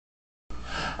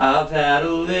I've had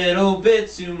a little bit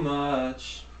too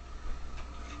much.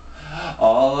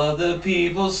 All of the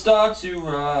people start to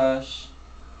rush.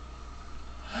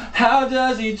 How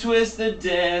does he twist the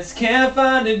dance? Can't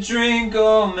find a drink,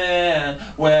 oh man.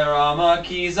 Where are my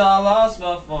keys? I lost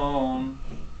my phone.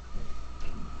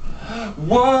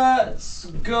 What's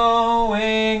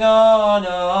going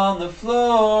on the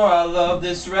floor? I love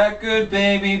this record,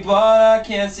 baby, but I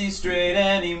can't see straight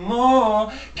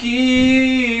anymore.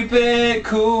 Keep it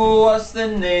cool, what's the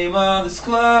name of this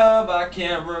club? I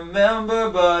can't remember,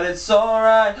 but it's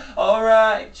alright,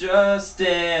 alright, just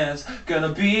dance.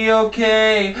 Gonna be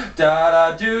okay,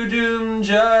 da-da-doo-doo,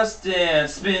 just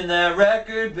dance. Spin that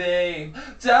record, babe,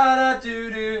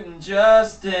 da-da-doo-doo,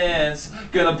 just dance.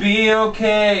 Gonna be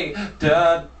okay.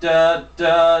 Da da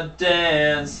da,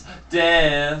 dance,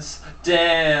 dance,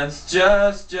 dance,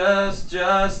 just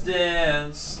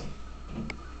dance.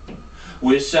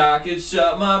 Wish I could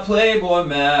shut my Playboy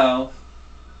mouth.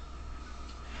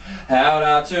 How'd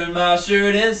I turn my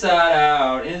shirt inside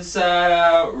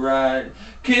out, right?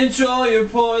 Control your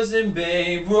poison,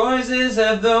 babe. Royces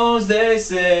have those, they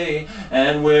say,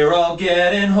 and we're all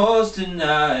getting hosed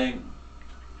tonight.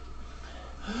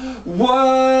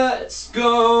 What's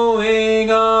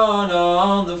going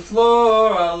on the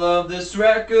floor? I love this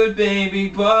record, baby,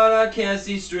 but I can't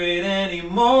see straight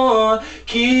anymore.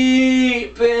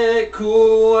 Keep it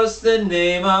cool, what's the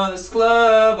name of this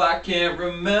club? I can't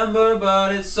remember,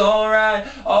 but it's alright,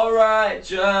 alright,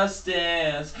 just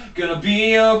dance. Gonna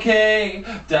be okay,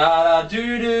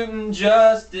 da-da-doo-doo,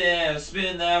 just dance.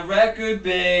 Spin that record,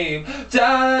 babe,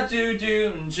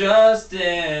 da-da-doo-doo, just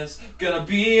dance. Gonna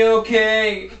be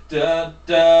okay. Da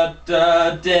da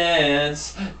da,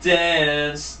 dance,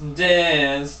 dance,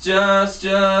 dance, just